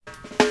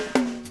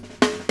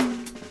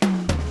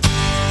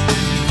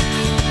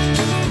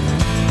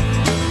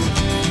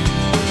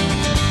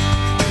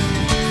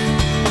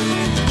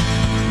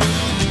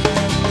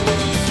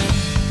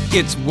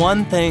It's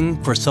one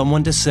thing for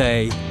someone to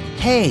say,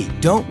 hey,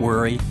 don't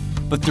worry,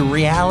 but the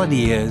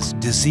reality is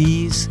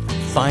disease,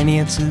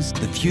 finances,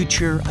 the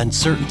future,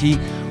 uncertainty,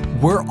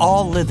 we're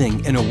all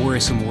living in a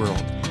worrisome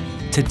world.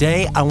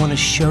 Today, I want to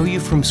show you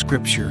from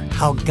Scripture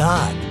how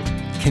God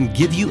can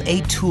give you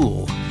a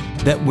tool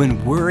that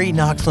when worry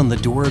knocks on the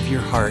door of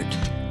your heart,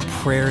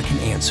 prayer can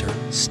answer.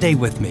 Stay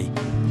with me.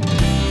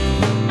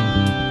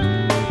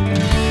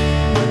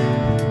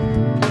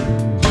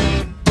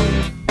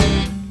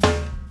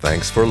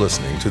 Thanks for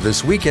listening to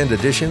this weekend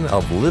edition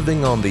of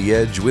Living on the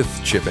Edge with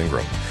Chip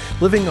Ingram.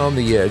 Living on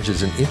the Edge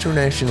is an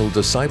international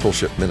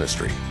discipleship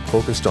ministry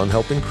focused on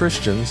helping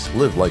Christians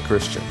live like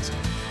Christians.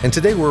 And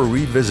today we're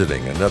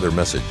revisiting another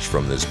message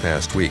from this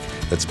past week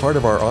that's part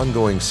of our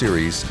ongoing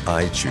series,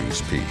 I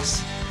Choose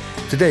Peace.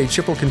 Today,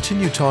 Chip will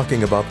continue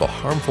talking about the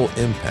harmful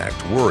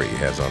impact worry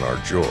has on our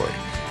joy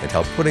and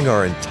how putting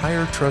our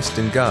entire trust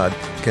in God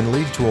can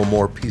lead to a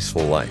more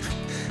peaceful life.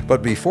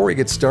 But before we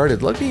get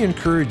started, let me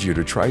encourage you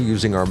to try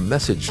using our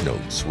message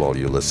notes while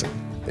you listen.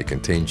 They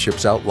contain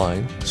Chip's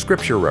outline,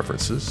 scripture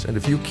references, and a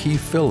few key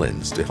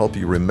fill-ins to help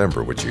you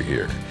remember what you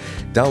hear.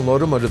 Download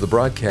them under the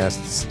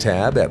Broadcasts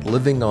tab at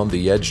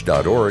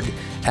livingontheedge.org.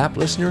 App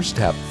listeners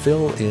tap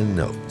Fill in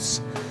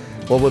Notes.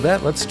 Well, with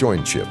that, let's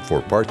join Chip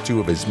for part 2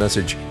 of his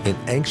message, In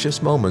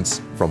Anxious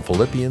Moments, from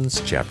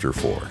Philippians chapter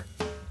 4.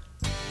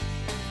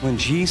 When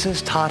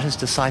Jesus taught his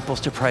disciples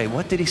to pray,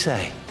 what did he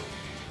say?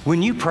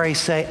 When you pray,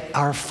 say,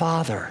 Our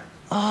Father.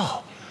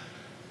 Oh.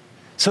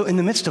 So in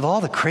the midst of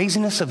all the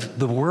craziness of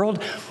the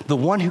world, the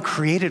one who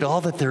created all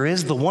that there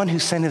is, the one who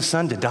sent his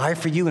son to die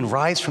for you and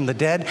rise from the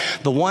dead,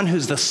 the one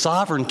who's the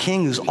sovereign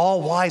king, who's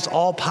all wise,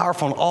 all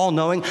powerful, and all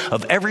knowing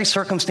of every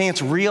circumstance,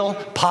 real,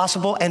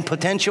 possible, and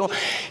potential,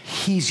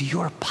 he's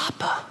your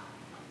Papa.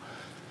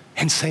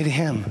 And say to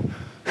him,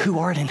 who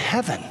art in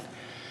heaven.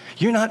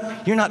 You're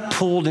not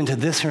pulled into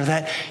this or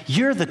that.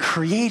 You're the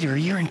creator.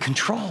 You're in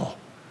control.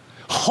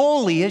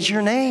 Holy is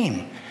your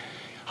name.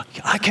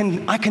 I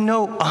can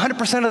know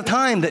 100% of the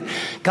time that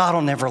God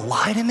will never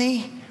lie to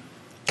me.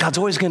 God's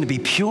always going to be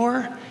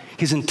pure.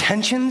 His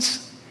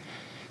intentions.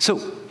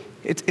 So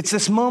it's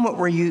this moment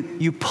where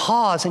you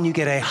pause and you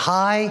get a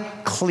high,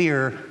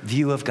 clear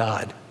view of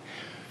God.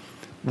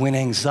 When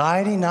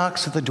anxiety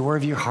knocks at the door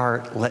of your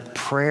heart, let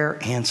prayer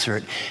answer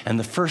it. And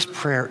the first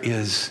prayer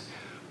is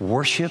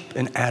worship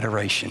and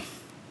adoration.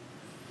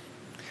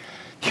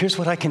 Here's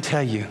what I can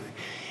tell you.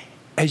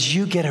 As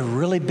you get a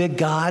really big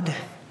God,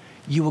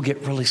 you will get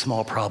really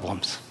small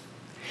problems.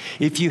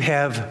 If you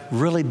have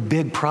really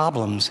big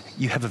problems,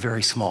 you have a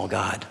very small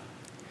God.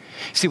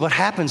 See what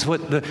happens,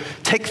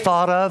 take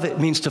thought of, it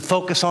means to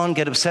focus on,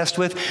 get obsessed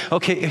with.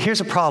 Okay, here's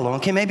a problem.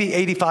 Okay, maybe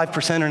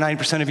 85% or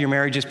 90% of your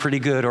marriage is pretty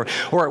good, or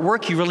at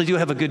work you really do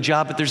have a good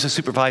job, but there's a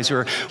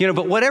supervisor,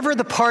 but whatever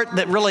the part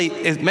that really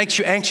makes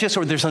you anxious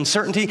or there's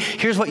uncertainty,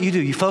 here's what you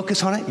do. You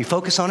focus on it, you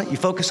focus on it, you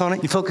focus on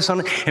it, you focus on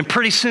it, and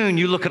pretty soon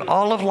you look at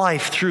all of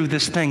life through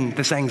this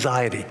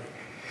anxiety.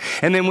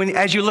 And then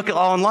as you look at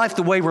all in life,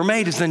 the way we're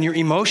made is then your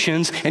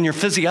emotions and your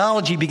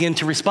physiology begin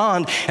to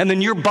respond. And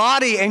then your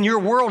body and your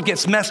world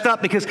gets messed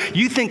up because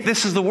you think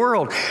this is the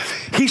world.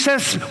 He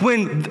says,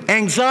 when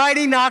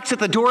anxiety knocks at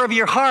the door of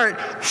your heart,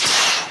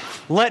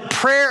 let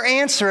prayer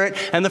answer it.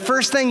 And the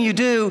first thing you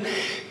do,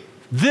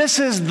 this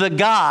is the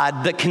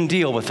God that can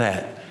deal with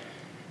that.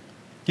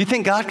 You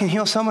think God can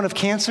heal someone of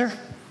cancer?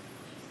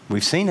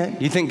 We've seen it.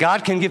 You think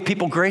God can give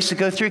people grace to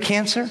go through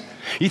cancer?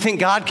 You think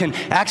God can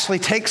actually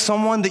take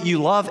someone that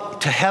you love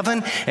to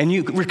heaven and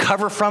you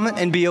recover from it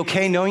and be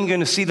okay knowing you're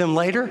going to see them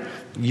later?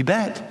 You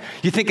bet.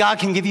 You think God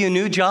can give you a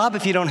new job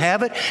if you don't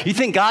have it? You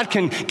think God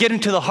can get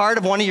into the heart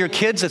of one of your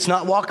kids that's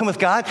not walking with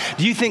God?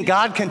 Do you think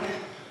God can?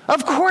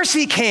 Of course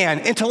he can.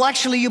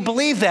 Intellectually you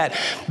believe that,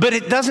 but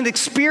it doesn't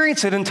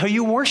experience it until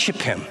you worship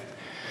him.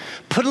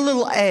 Put a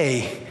little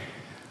A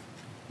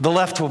the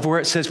left of where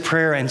it says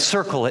prayer and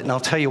circle it, and I'll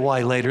tell you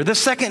why later. The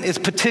second is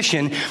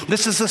petition.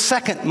 This is the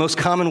second most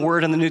common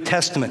word in the New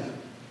Testament.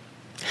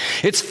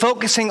 It's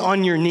focusing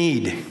on your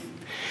need.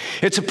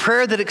 It's a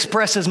prayer that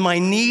expresses my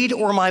need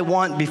or my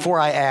want before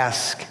I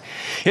ask.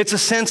 It's a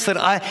sense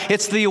that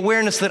it's the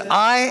awareness that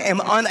I am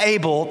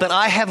unable, that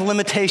I have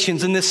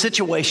limitations in this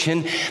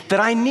situation, that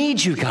I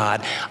need you,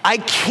 God. I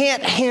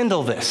can't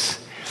handle this.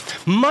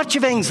 Much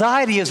of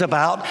anxiety is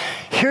about,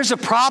 here's a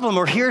problem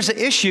or here's an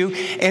issue,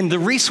 and the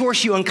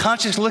resource you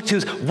unconsciously look to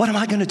is, what am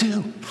I going to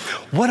do?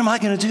 What am I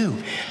going to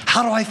do?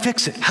 How do I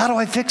fix it? How do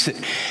I fix it?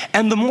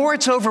 And the more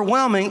it's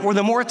overwhelming or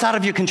the more it's out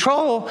of your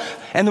control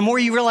and the more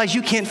you realize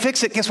you can't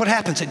fix it, guess what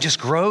happens? It just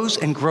grows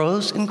and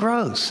grows and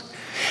grows.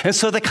 And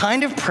so the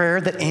kind of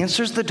prayer that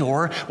answers the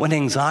door when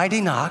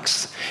anxiety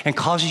knocks and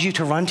causes you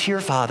to run to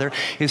your Father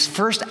is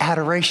first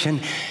adoration,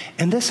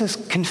 and this is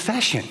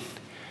confession.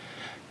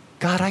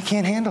 God, I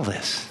can't handle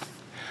this.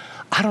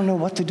 I don't know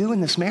what to do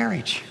in this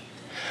marriage.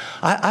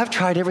 I've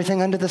tried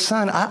everything under the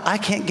sun. I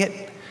can't get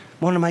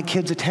one of my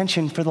kids'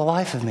 attention for the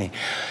life of me.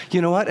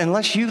 You know what?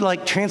 Unless you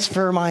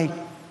transfer my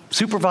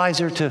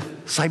supervisor to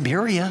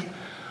Siberia,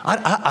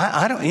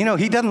 I don't,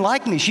 he doesn't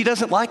like me. She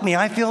doesn't like me.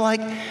 I feel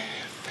like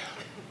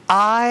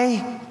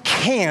I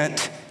can't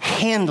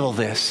handle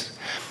this.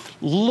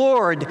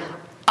 Lord,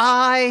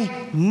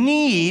 I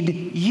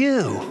need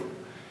you.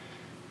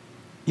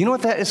 You know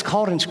what that is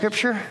called in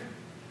Scripture?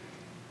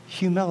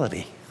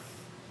 Humility.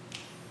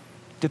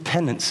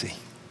 Dependency.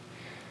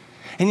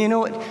 And you know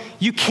what?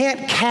 You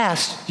can't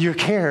cast your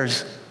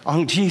cares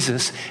on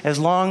Jesus as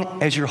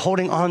long as you're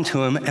holding on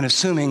to him and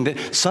assuming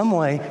that some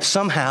way,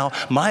 somehow,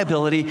 my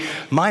ability,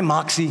 my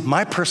moxie,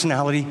 my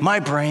personality, my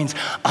brains,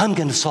 I'm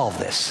going to solve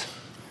this.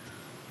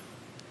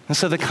 And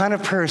so the kind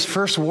of prayer is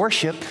first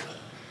worship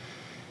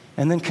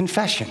and then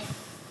confession.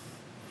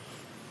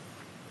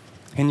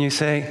 And you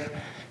say,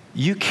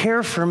 you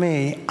care for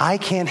me, I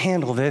can't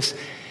handle this.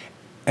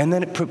 And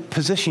then it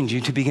positions you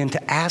to begin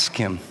to ask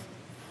him,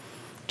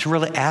 to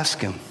really ask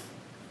him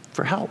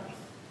for help.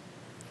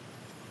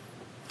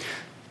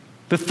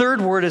 The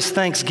third word is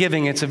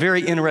thanksgiving. It's a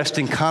very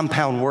interesting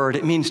compound word.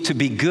 It means to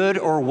be good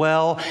or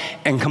well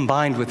and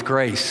combined with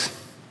grace.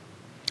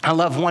 I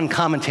love one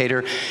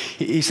commentator.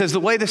 He says the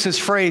way this is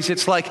phrased,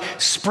 it's like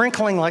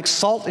sprinkling like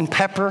salt and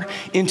pepper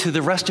into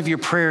the rest of your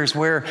prayers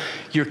where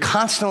you're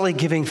constantly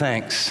giving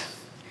thanks.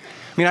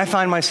 I mean, I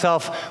find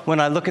myself when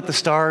I look at the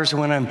stars,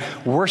 when I'm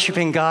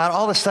worshiping God,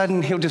 all of a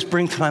sudden he'll just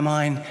bring to my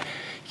mind,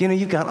 you know,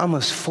 you've got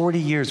almost 40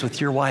 years with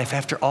your wife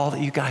after all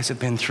that you guys have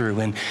been through.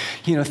 And,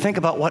 you know, think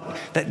about what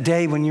that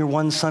day when your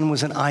one son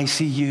was in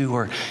ICU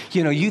or,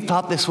 you know, you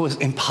thought this was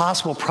an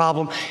impossible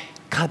problem.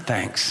 God,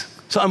 thanks.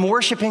 So I'm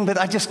worshiping, but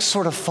I just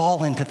sort of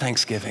fall into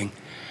thanksgiving.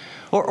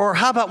 Or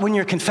how about when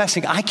you're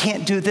confessing, I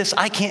can't do this,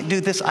 I can't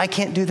do this, I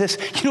can't do this.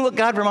 You know what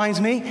God reminds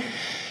me?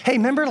 Hey,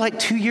 remember like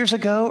 2 years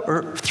ago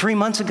or 3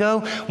 months ago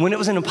when it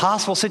was an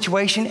impossible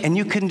situation and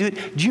you couldn't do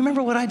it? Do you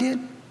remember what I did?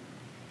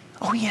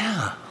 Oh,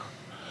 yeah.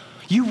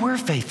 You were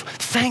faithful.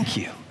 Thank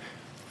you.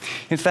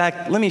 In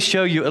fact, let me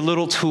show you a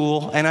little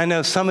tool. And I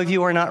know some of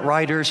you are not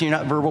writers, you're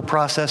not verbal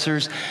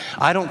processors.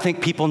 I don't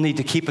think people need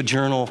to keep a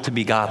journal to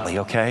be godly,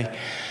 okay?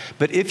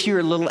 But if you're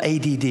a little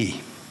ADD,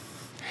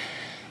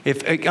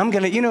 if I'm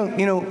going to, you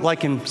know,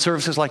 like in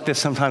services like this,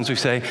 sometimes we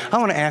say, I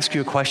want to ask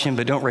you a question,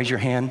 but don't raise your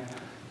hand.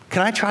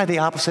 Can I try the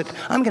opposite?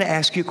 I'm going to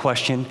ask you a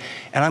question,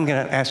 and I'm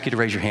going to ask you to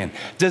raise your hand.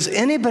 Does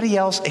anybody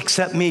else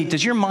except me,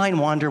 does your mind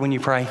wander when you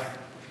pray?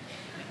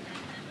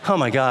 Oh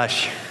my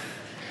gosh.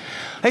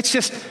 It's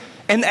just,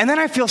 and then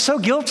I feel so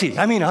guilty.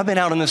 I mean, I've been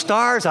out in the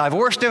stars, I've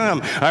worshiped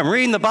him, I'm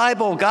reading the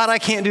Bible, God, I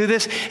can't do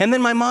this. And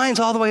then my mind's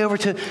all the way over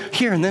to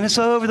here, and then it's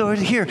over to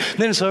here,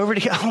 then it's over to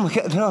here. Oh my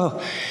God,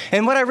 no.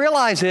 And what I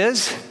realize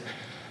is,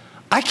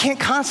 I can't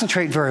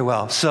concentrate very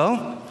well.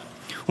 So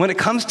when it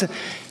comes to,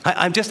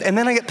 and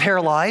then I get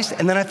paralyzed,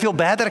 and then I feel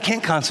bad that I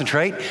can't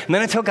concentrate, and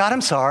then I tell God I'm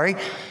sorry,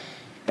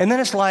 and then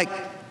it's like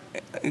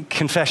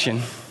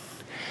confession.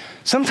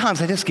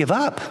 Sometimes I just give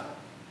up.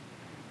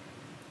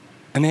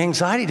 And the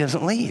anxiety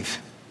doesn't leave.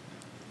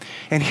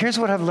 And here's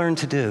what I've learned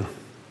to do.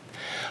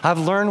 I've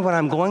learned when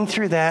I'm going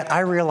through that, I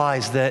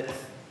realize that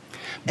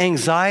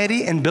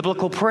anxiety and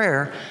biblical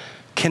prayer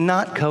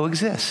cannot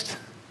coexist.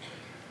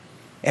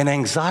 And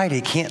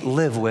anxiety can't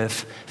live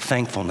with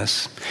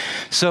thankfulness.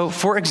 So,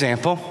 for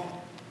example,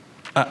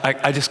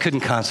 I just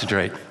couldn't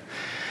concentrate.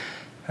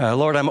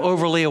 Lord, I'm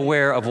overly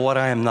aware of what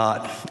I am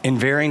not in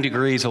varying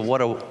degrees of what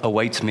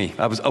awaits me.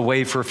 I was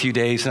away for a few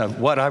days, and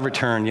what I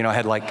returned, I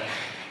had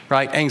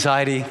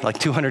anxiety, like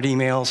 200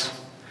 emails,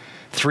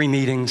 3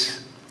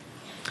 meetings.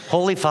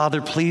 Holy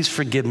Father, please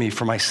forgive me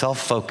for my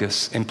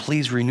self-focus, and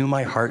please renew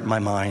my heart and my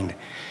mind.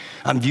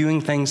 I'm viewing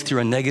things through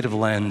a negative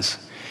lens,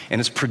 and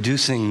it's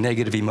producing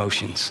negative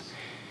emotions.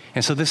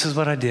 And so this is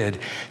what I did.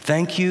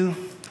 Thank you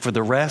for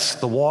the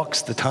rest, the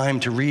walks, the time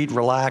to read,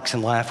 relax,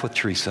 and laugh with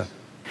Teresa.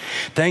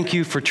 Thank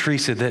you for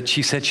Teresa that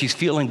she said she's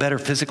feeling better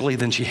physically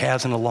than she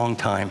has in a long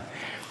time.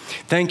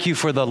 Thank you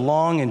for the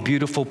long and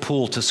beautiful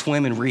pool to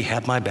swim and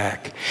rehab my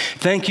back.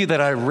 Thank you that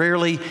I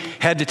rarely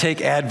had to take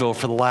Advil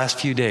for the last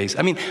few days.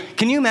 I mean,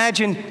 can you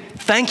imagine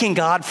thanking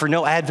God for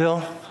no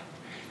Advil?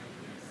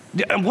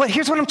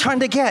 Here's what I'm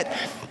trying to get.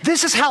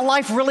 This is how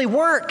life really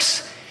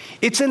works.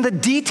 It's in the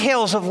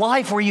details of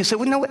life where you say,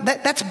 well, no,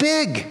 that's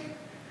big.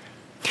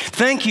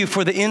 Thank you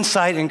for the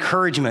insight and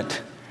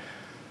encouragement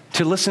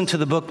to listen to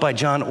the book by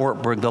John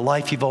Ortberg, The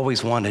Life You've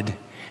Always Wanted,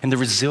 and the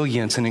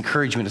resilience and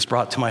encouragement it's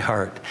brought to my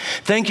heart.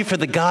 Thank you for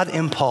the God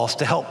impulse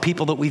to help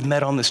people that we've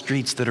met on the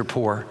streets that are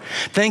poor.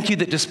 Thank you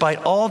that despite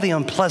all the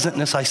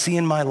unpleasantness I see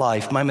in my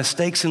life, my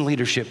mistakes in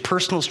leadership,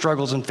 personal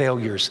struggles and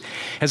failures,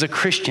 as a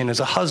Christian, as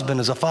a husband,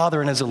 as a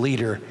father, and as a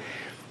leader,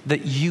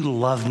 that you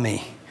love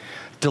me,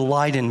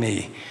 delight in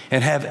me,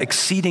 and have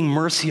exceeding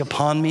mercy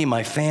upon me,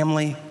 my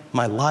family,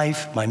 my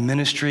life, my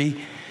ministry,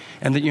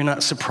 and that you're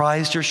not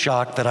surprised or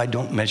shocked that I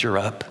don't measure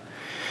up.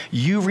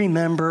 You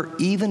remember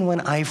even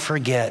when I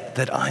forget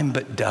that I'm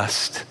but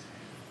dust.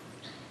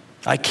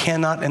 I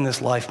cannot in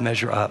this life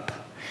measure up.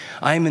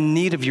 I am in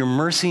need of your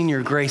mercy and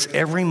your grace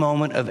every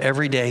moment of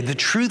every day. The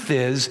truth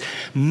is,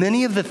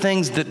 many of the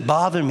things that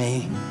bother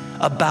me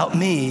about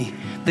me,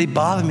 they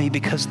bother me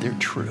because they're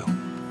true.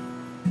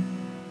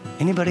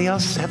 Anybody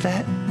else have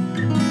that?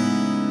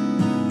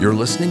 You're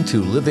listening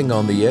to Living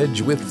on the Edge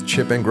with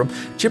Chip Ingram.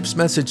 Chip's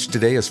message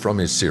today is from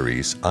his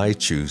series, I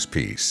Choose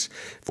Peace.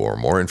 For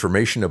more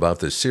information about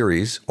this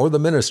series or the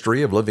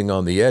ministry of Living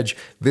on the Edge,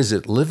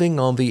 visit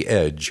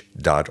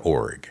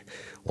livingontheedge.org.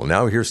 Well,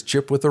 now here's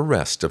Chip with the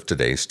rest of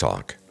today's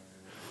talk.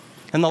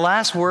 And the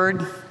last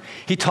word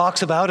he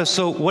talks about is,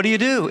 so what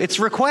do? It's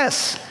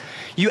requests.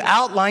 You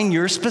outline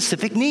your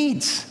specific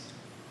needs.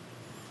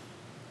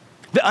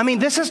 I mean,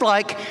 this is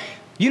like,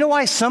 you know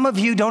why some of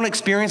you don't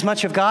experience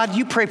much of God?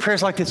 You pray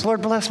prayers like this: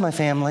 Lord, bless my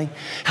family.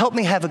 Help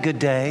me have a good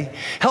day.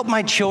 Help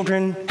my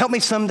children. Help me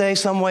someday,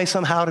 some way,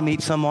 somehow to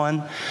meet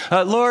someone.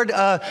 Lord,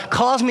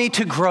 cause me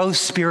to grow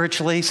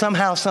spiritually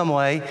somehow, some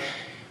way.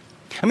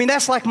 I mean,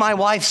 that's like my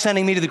wife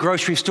sending me to the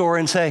grocery store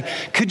and say,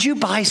 could you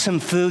buy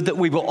some food that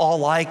we will all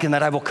like and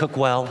that I will cook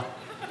well?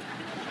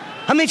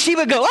 I mean, she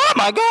would go, oh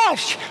my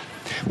gosh.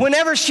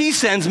 Whenever she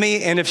sends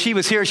me, and if she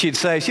was here, she'd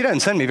say, she doesn't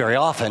send me very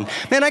often.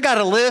 Man, I got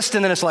a list,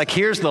 and then it's like,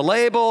 here's the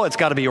label. It's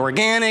got to be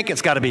organic.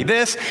 It's got to be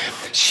this.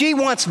 She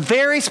wants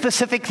very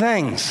specific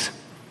things.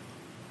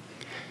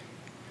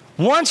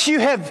 Once you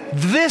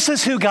have, this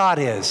is who God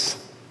is.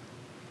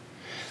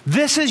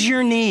 This is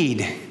your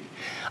need.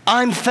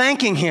 I'm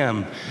thanking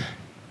Him.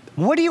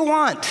 What do you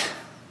want?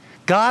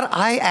 God,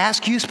 I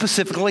ask you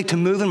specifically to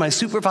move in my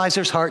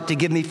supervisor's heart to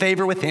give me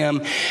favor with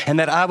him and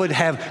that I would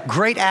have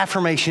great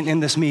affirmation in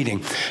this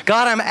meeting.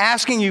 God, I'm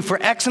asking you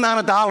for X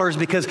amount of dollars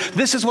because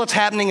this is what's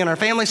happening in our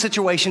family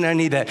situation and I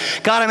need that.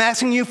 God, I'm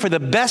asking you for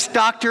the best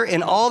doctor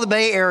in all the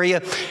Bay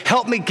Area.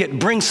 Help me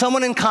bring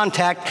someone in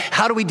contact.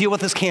 How do we deal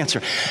with this cancer?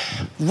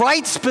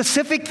 Write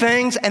specific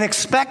things and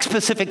expect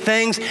specific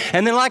things,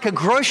 and then like a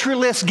grocery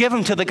list, give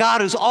them to the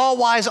God who's all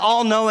wise,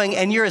 all knowing,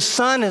 and you're his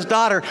son, his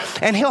daughter,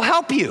 and he'll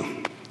help you.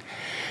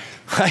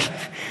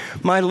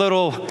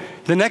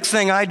 The next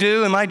thing I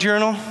do in my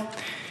journal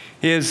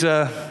is,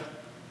 I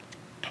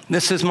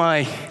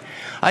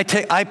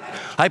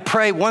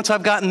pray once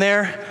I've gotten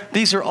there,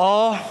 these are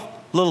all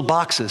little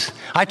boxes.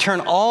 I turn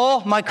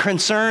all my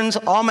concerns,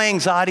 all my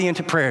anxiety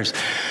into prayers.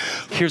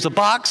 Here's a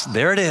box,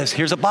 there it is.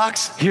 Here's a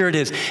box, here it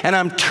is. And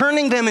I'm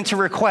turning them into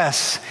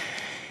requests.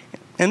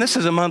 And this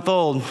is a month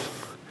old.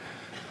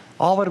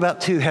 All but about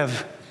 2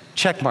 have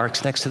check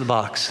marks next to the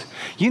box.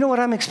 You know what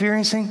I'm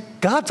experiencing?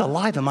 God's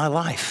alive in my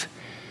life.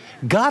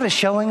 God is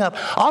showing up.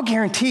 I'll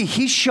guarantee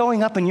he's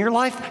showing up in your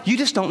life. You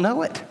just don't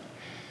know it.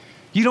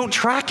 You don't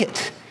track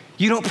it.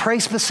 You don't pray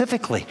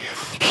specifically.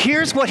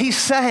 Here's what he's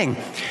saying.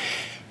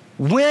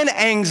 When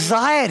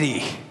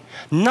anxiety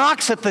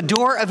knocks at the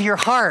door of your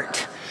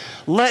heart,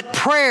 let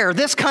prayer,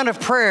 this kind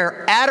of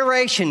prayer,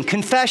 adoration,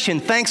 confession,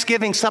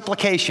 thanksgiving,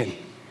 supplication,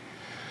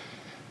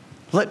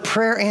 let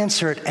prayer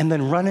answer it and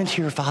then run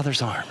into your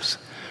Father's arms.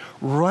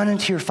 Run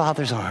into your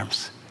Father's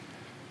arms.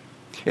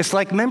 It's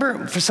like,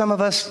 remember for some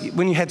of us,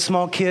 when you had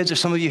small kids, or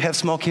some of you have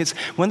small kids,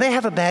 when they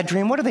have a bad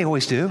dream, what do they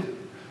always do?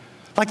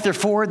 Like they're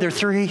 4, they're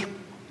 3,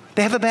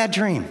 they have a bad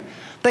dream.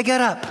 They get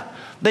up,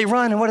 they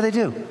run, and what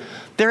do?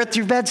 They're at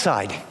your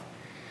bedside.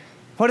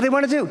 What do they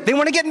want to do? They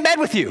want to get in bed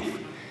with you.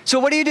 So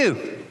what do?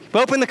 You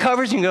open the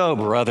covers and you go, oh,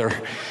 brother,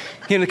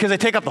 because they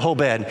take up the whole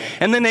bed.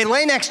 And then they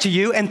lay next to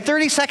you, and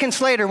 30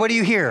 seconds later, what do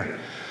you hear?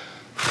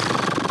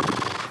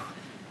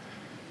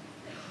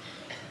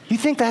 You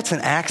think that's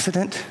an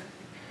accident?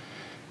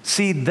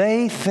 See,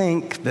 they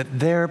think that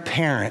their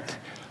parent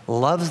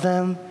loves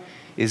them,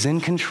 is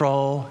in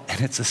control, and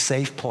it's a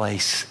safe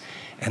place,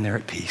 and they're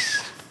at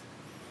peace.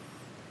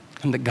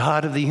 And the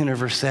God of the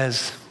universe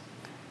says,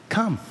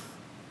 come.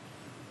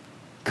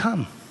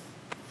 Come.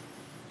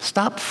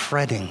 Stop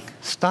fretting.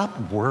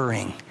 Stop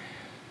worrying.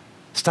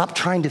 Stop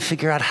trying to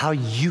figure out how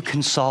you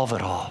can solve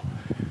it all.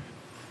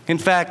 In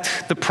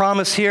fact, the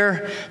promise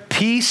here,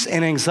 peace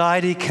and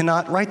anxiety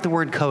cannot, write the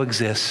word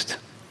coexist.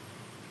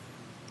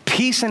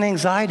 Peace and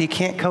anxiety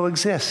can't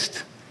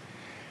coexist.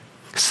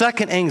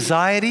 Second,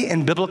 anxiety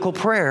and biblical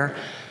prayer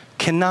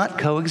cannot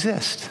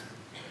coexist.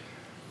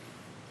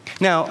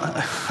 Now,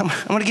 I'm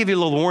going to give you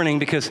a little warning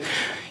because,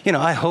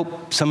 I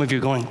hope some of you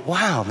are going,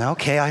 wow, now,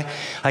 okay,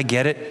 I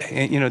get it.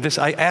 And,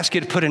 I ask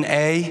you to put an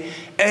A.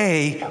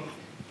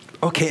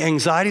 Okay,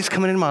 anxiety's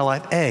coming into my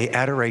life. A,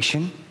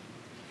 adoration.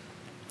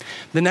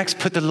 The next,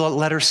 put the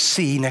letter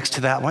C next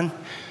to that one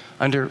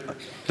under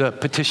the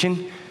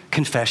petition,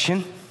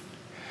 confession.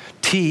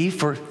 T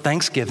for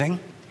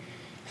thanksgiving.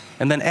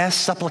 And then S,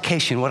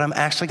 supplication, what I'm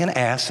actually going to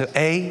ask. So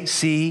A,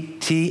 C,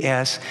 T,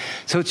 S.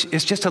 So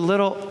it's just a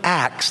little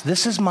acts.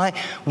 This is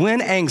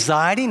when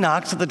anxiety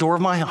knocks at the door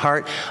of my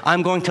heart,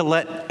 I'm going to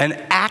let an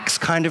acts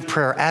kind of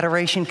prayer,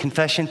 adoration,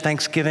 confession,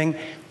 thanksgiving,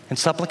 and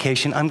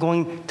supplication, I'm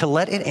going to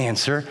let it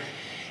answer,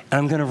 and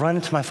I'm going to run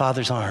into my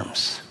Father's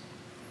arms.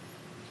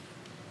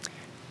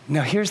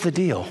 Now, here's the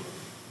deal.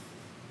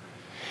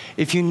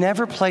 If you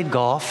never played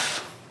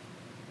golf,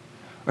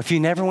 or if you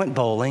never went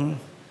bowling,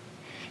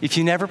 if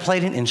you never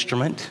played an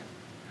instrument,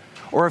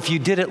 or if you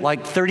did it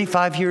like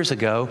 35 years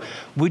ago,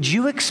 would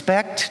you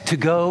expect to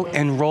go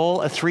and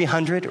roll a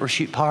 300 or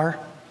shoot par?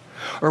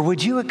 Or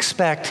would you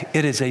expect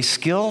it is a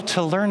skill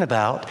to learn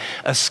about,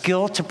 a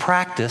skill to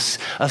practice,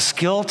 a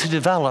skill to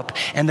develop,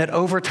 and that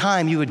over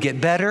time you would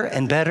get better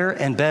and better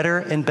and better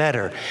and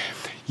better?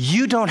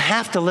 You don't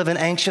have to live an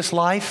anxious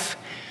life,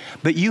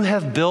 but you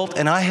have built,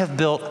 and I have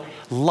built,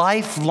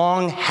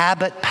 lifelong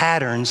habit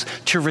patterns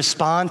to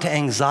respond to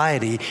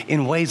anxiety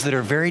in ways that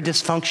are very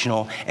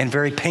dysfunctional and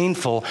very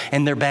painful,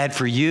 and they're bad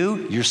for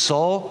you, your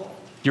soul,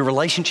 your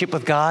relationship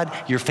with God,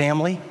 your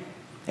family,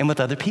 and with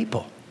other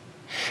people.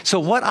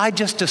 So what I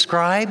just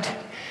described,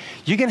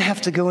 you're going to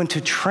have to go into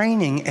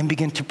training and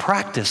begin to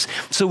practice.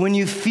 So when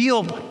you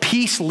feel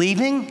peace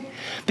leaving,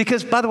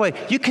 because by the way,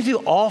 you can do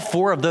all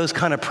 4 of those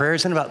kind of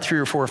prayers in about 3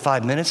 or 4 or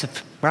 5 minutes,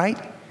 right?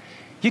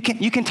 You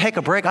can take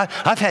a break.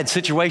 I've had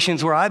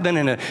situations where I've been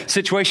in a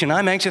situation,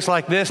 I'm anxious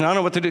like this, and I don't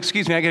know what to do.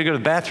 Excuse me, I got to go to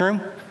the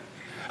bathroom.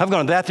 I've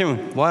gone to the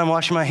bathroom while I'm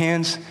washing my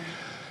hands.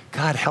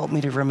 God, help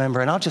me to remember.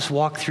 And I'll just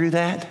walk through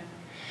that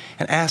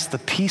and ask the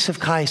peace of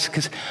Christ,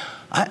 because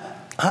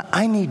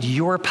I need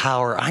your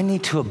power. I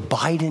need to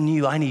abide in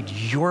you. I need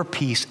your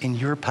peace and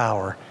your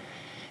power.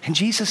 And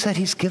Jesus said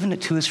he's given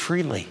it to us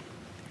freely.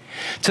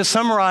 To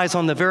summarize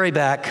on the very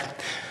back,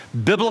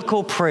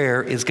 biblical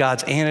prayer is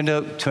God's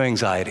antidote to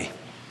anxiety.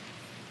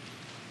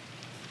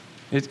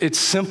 It's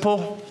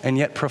simple and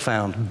yet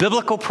profound.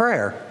 Biblical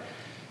prayer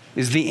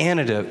is the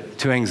antidote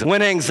to anxiety.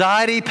 When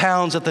anxiety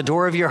pounds at the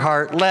door of your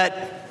heart,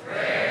 let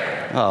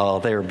prayer. Oh,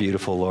 they're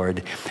beautiful,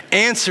 Lord.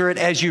 Answer it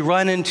as you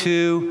run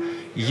into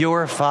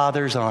your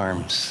Father's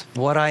arms.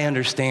 What I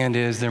understand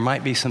is there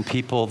might be some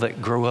people that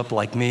grew up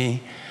like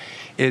me,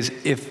 is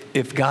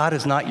if God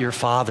is not your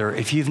Father,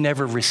 if you've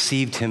never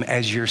received him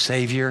as your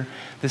Savior,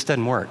 this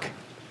doesn't work.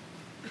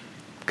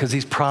 Because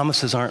these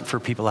promises aren't for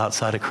people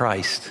outside of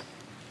Christ.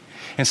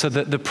 And so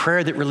the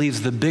prayer that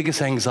relieves the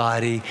biggest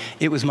anxiety,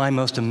 it was my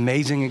most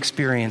amazing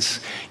experience.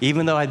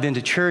 Even though I'd been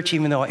to church,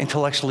 even though I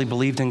intellectually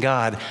believed in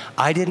God,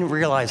 I didn't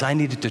realize I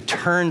needed to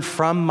turn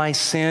from my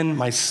sin,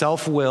 my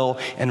self-will,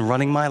 and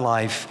running my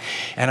life.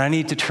 And I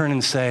need to turn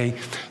and say,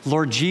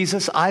 Lord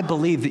Jesus, I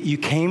believe that you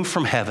came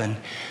from heaven,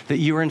 that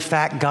you are in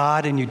fact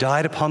God, and you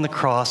died upon the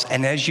cross.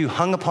 And as you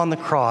hung upon the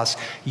cross,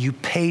 you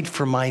paid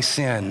for my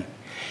sin.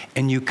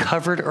 And you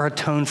covered or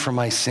atoned for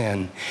my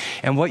sin.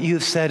 And what you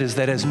have said is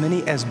that as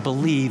many as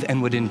believe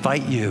and would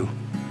invite you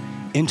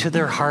into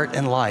their heart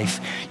and life,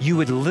 you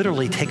would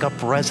literally take up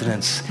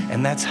residence,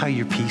 and that's how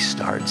your peace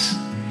starts.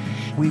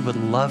 We would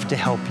love to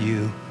help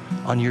you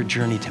on your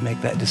journey to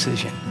make that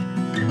decision.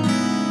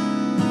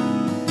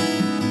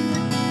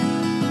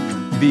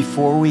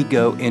 Before we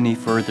go any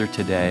further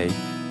today,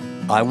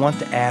 I want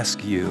to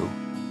ask you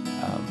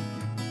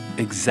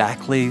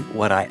exactly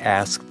what I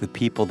asked the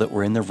people that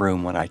were in the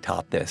room when I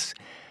taught this.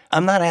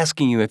 I'm not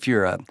asking you if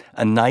you're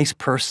a nice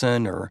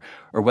person or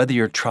whether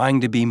you're trying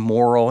to be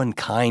moral and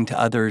kind to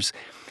others.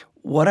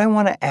 What I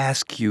want to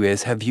ask you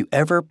is, have you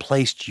ever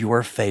placed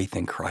your faith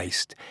in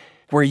Christ,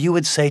 where you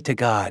would say to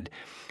God,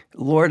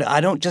 Lord,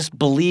 I don't just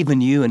believe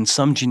in you in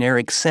some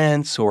generic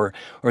sense, or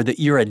that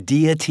you're a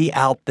deity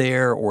out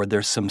there, or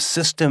there's some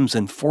systems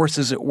and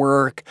forces at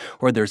work,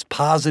 or there's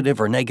positive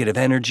or negative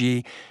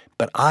energy,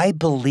 but I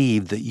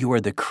believe that you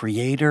are the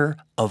creator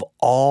of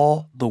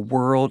all the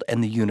world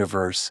and the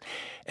universe,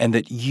 and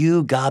that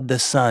you, God the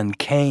Son,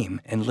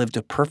 came and lived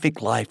a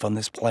perfect life on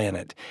this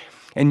planet.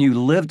 And you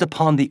lived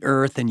upon the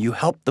earth, and you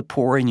helped the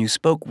poor, and you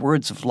spoke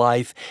words of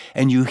life,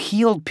 and you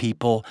healed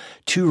people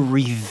to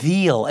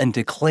reveal and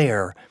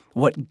declare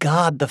what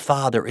God the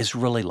Father is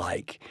really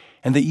like,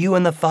 and that you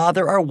and the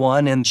Father are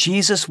one. And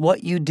Jesus,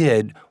 what you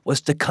did was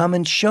to come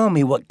and show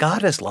me what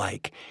God is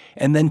like,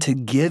 and then to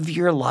give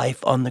your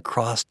life on the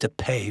cross to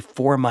pay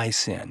for my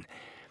sin.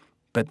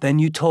 But then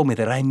you told me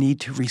that I need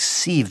to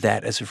receive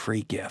that as a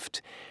free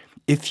gift.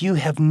 If you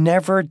have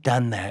never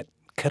done that,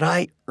 could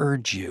I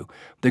urge you?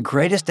 The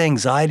greatest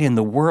anxiety in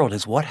the world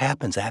is what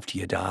happens after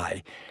you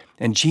die.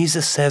 And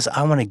Jesus says,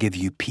 I want to give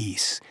you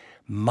peace.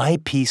 My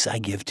peace I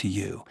give to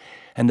you.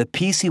 And the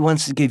peace he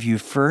wants to give you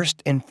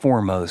first and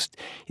foremost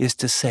is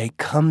to say,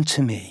 come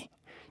to me,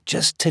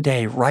 just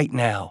today, right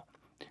now.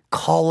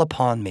 Call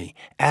upon me.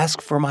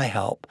 Ask for my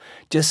help.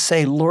 Just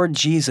say, Lord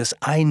Jesus,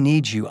 I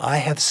need you. I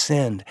have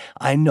sinned.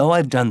 I know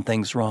I've done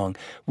things wrong.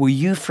 Will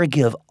you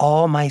forgive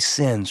all my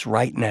sins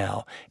right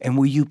now? And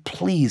will you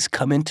please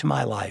come into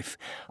my life?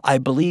 I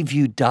believe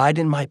you died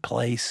in my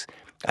place.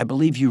 I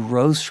believe you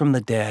rose from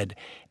the dead,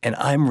 and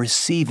I'm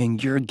receiving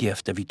your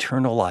gift of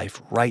eternal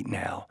life right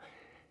now.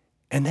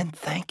 And then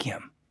thank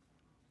him.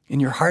 In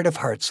your heart of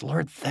hearts,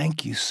 Lord,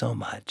 thank you so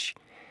much.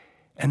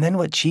 And then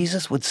what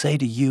Jesus would say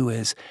to you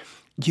is,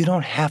 you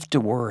don't have to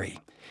worry.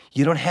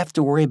 You don't have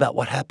to worry about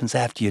what happens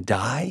after you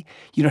die.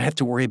 You don't have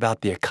to worry about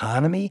the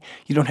economy.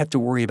 You don't have to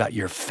worry about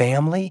your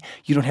family.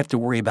 You don't have to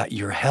worry about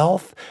your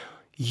health.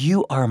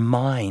 You are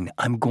mine.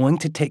 I'm going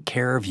to take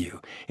care of you.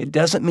 It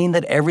doesn't mean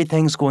that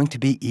everything's going to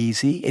be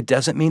easy. It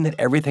doesn't mean that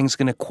everything's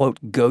going to,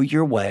 quote, go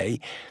your way.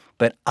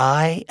 But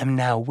I am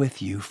now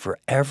with you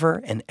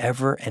forever and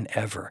ever and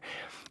ever.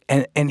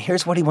 And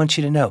here's what he wants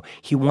you to know.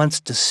 He wants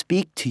to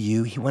speak to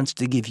you. He wants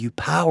to give you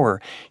power.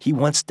 He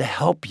wants to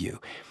help you.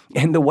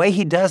 And the way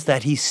he does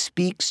that, he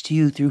speaks to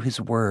you through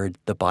his word,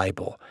 the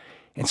Bible.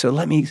 And so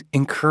let me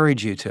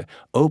encourage you to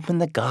open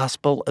the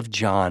Gospel of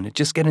John.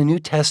 Just get a New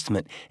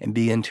Testament and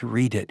begin to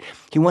read it.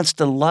 He wants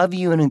to love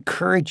you and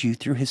encourage you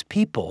through his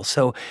people.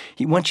 So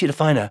he wants you to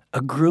find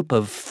a group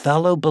of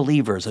fellow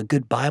believers, a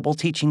good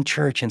Bible-teaching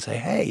church, and say,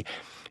 hey,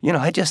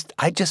 I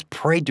just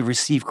prayed to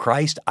receive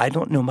Christ. I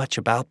don't know much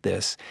about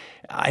this.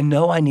 I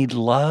know I need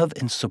love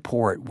and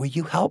support. Will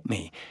you help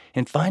me?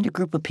 And find a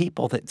group of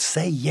people that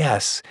say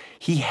yes.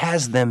 He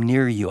has them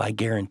near you. I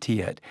guarantee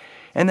it.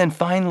 And then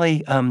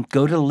finally,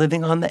 go to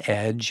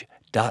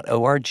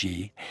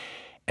livingontheedge.org.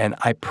 And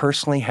I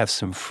personally have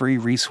some free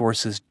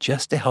resources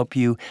just to help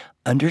you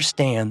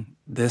understand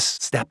this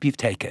step you've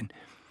taken.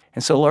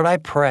 And so, Lord, I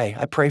pray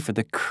for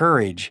the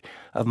courage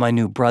of my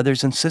new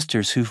brothers and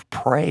sisters who've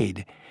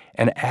prayed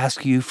and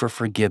ask you for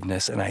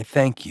forgiveness. And I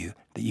thank you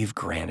that you've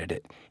granted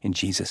it. In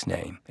Jesus'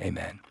 name,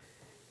 amen.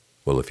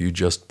 Well, if you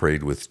just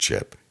prayed with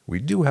Chip, we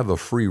do have a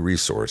free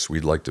resource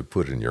we'd like to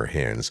put in your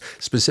hands,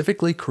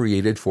 specifically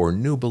created for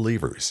new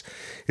believers.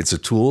 It's a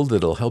tool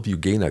that'll help you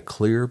gain a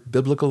clear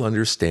biblical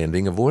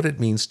understanding of what it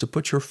means to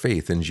put your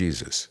faith in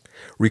Jesus.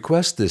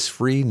 Request this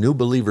free new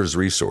believers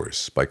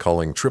resource by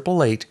calling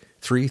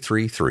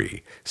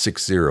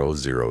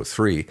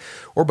 888-333-6003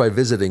 or by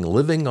visiting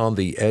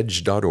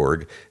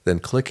livingontheedge.org, then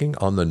clicking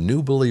on the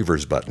New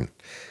Believers button.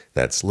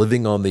 That's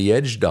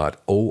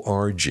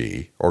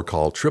livingontheedge.org or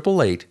call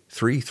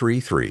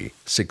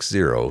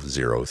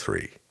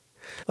 888-333-6003.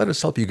 Let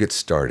us help you get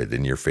started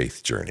in your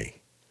faith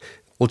journey.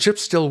 Well,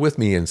 Chip's still with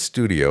me in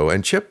studio,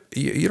 and Chip,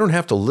 you don't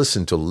have to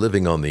listen to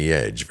Living on the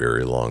Edge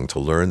very long to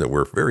learn that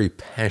we're very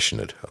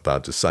passionate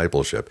about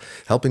discipleship,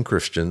 helping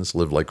Christians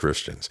live like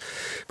Christians.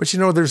 But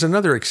there's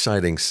another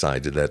exciting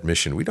side to that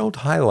mission we don't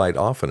highlight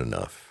often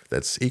enough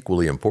that's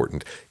equally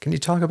important. Can you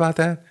talk about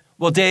that?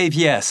 Well, Dave,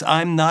 yes,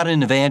 I'm not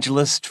an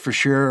evangelist for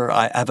sure.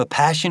 I have a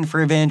passion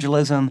for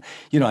evangelism.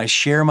 I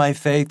share my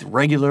faith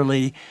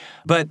regularly.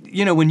 But,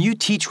 when you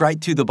teach right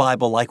through the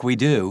Bible like we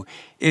do,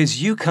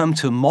 is you come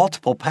to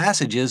multiple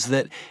passages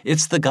that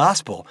it's the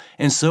gospel.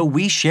 And so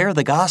we share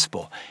the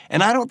gospel.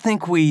 And I don't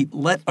think we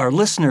let our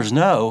listeners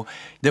know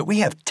that we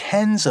have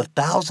tens of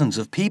thousands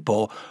of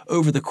people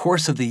over the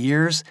course of the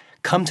years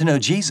come to know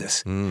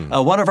Jesus.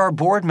 One of our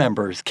board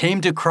members came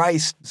to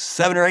Christ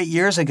 7 or 8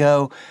 years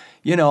ago,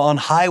 on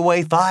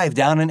Highway 5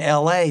 down in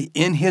L.A.,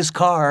 in his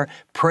car,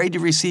 prayed to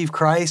receive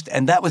Christ,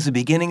 and that was the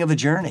beginning of a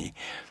journey.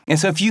 And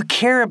so if you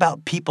care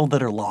about people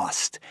that are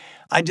lost,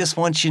 I just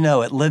want you to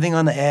know, at Living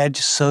on the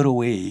Edge, so do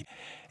we.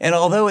 And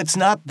although it's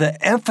not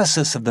the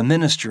emphasis of the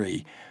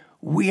ministry,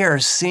 we are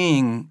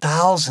seeing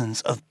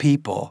thousands of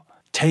people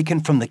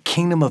taken from the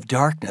kingdom of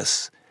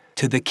darkness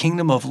to the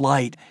kingdom of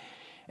light.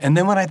 And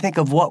then when I think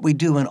of what we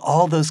do in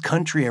all those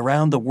countries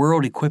around the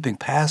world equipping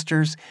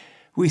pastors,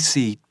 we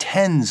see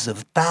tens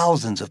of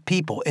thousands of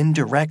people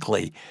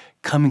indirectly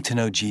coming to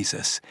know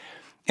Jesus.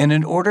 And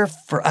in order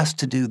for us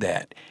to do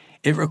that,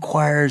 it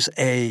requires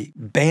a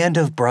band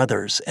of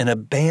brothers and a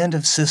band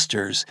of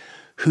sisters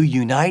who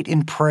unite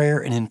in prayer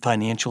and in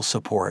financial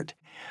support.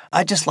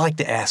 I'd just like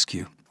to ask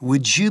you,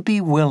 would you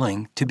be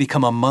willing to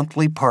become a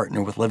monthly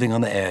partner with Living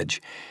on the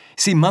Edge?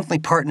 See, monthly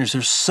partners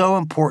are so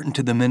important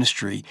to the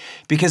ministry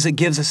because it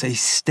gives us a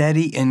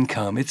steady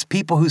income. It's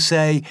people who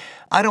say,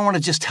 I don't want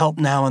to just help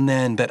now and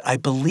then, but I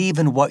believe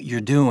in what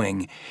you're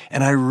doing,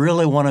 and I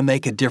really want to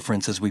make a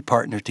difference as we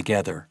partner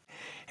together.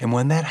 And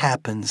when that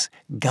happens,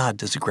 God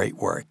does a great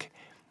work.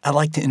 I'd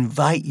like to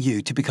invite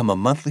you to become a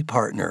monthly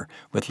partner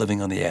with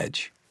Living on the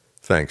Edge.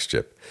 Thanks,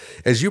 Chip.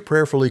 As you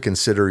prayerfully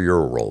consider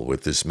your role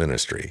with this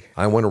ministry,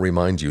 I want to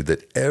remind you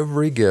that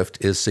every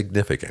gift is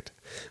significant.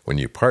 When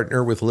you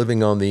partner with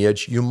Living on the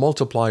Edge, you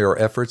multiply our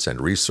efforts and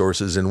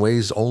resources in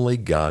ways only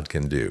God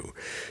can do.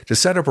 To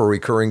set up a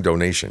recurring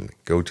donation,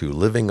 go to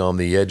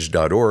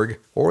livingontheedge.org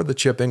or the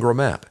Chip Ingram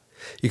app.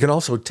 You can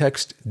also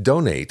text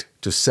DONATE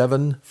to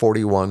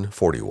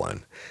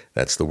 74141.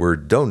 That's the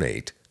word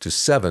DONATE to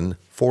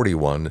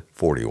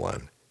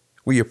 74141.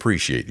 We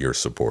appreciate your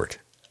support.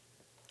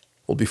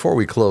 Well, before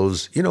we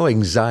close,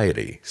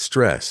 anxiety,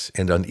 stress,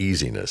 and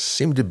uneasiness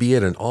seem to be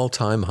at an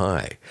all-time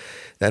high.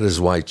 That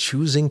is why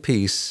choosing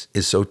peace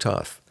is so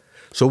tough.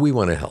 So we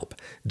want to help.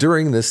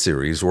 During this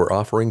series, we're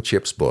offering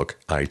Chip's book,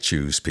 I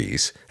Choose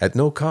Peace, at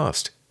no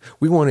cost.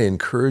 We want to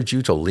encourage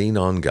you to lean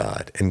on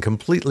God and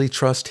completely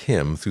trust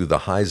Him through the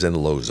highs and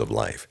lows of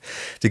life.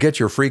 To get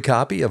your free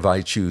copy of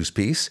I Choose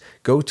Peace,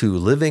 go to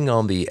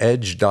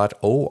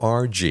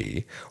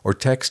livingontheedge.org or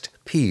text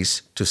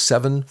PEACE to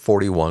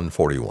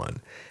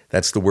 74141.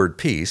 That's the word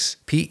peace,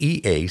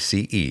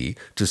 P-E-A-C-E,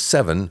 to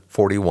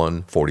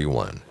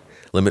 74141.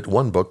 Limit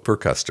one book per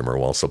customer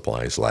while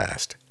supplies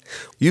last.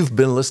 You've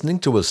been listening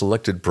to a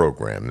selected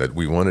program that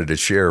we wanted to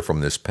share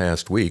from this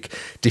past week.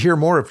 To hear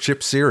more of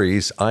Chip's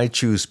series, I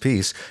Choose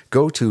Peace,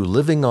 go to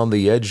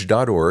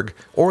livingontheedge.org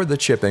or the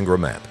Chip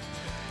Ingram app.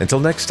 Until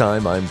next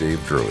time, I'm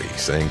Dave Drury,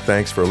 saying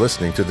thanks for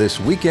listening to this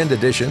weekend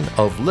edition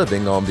of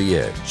Living on the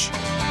Edge.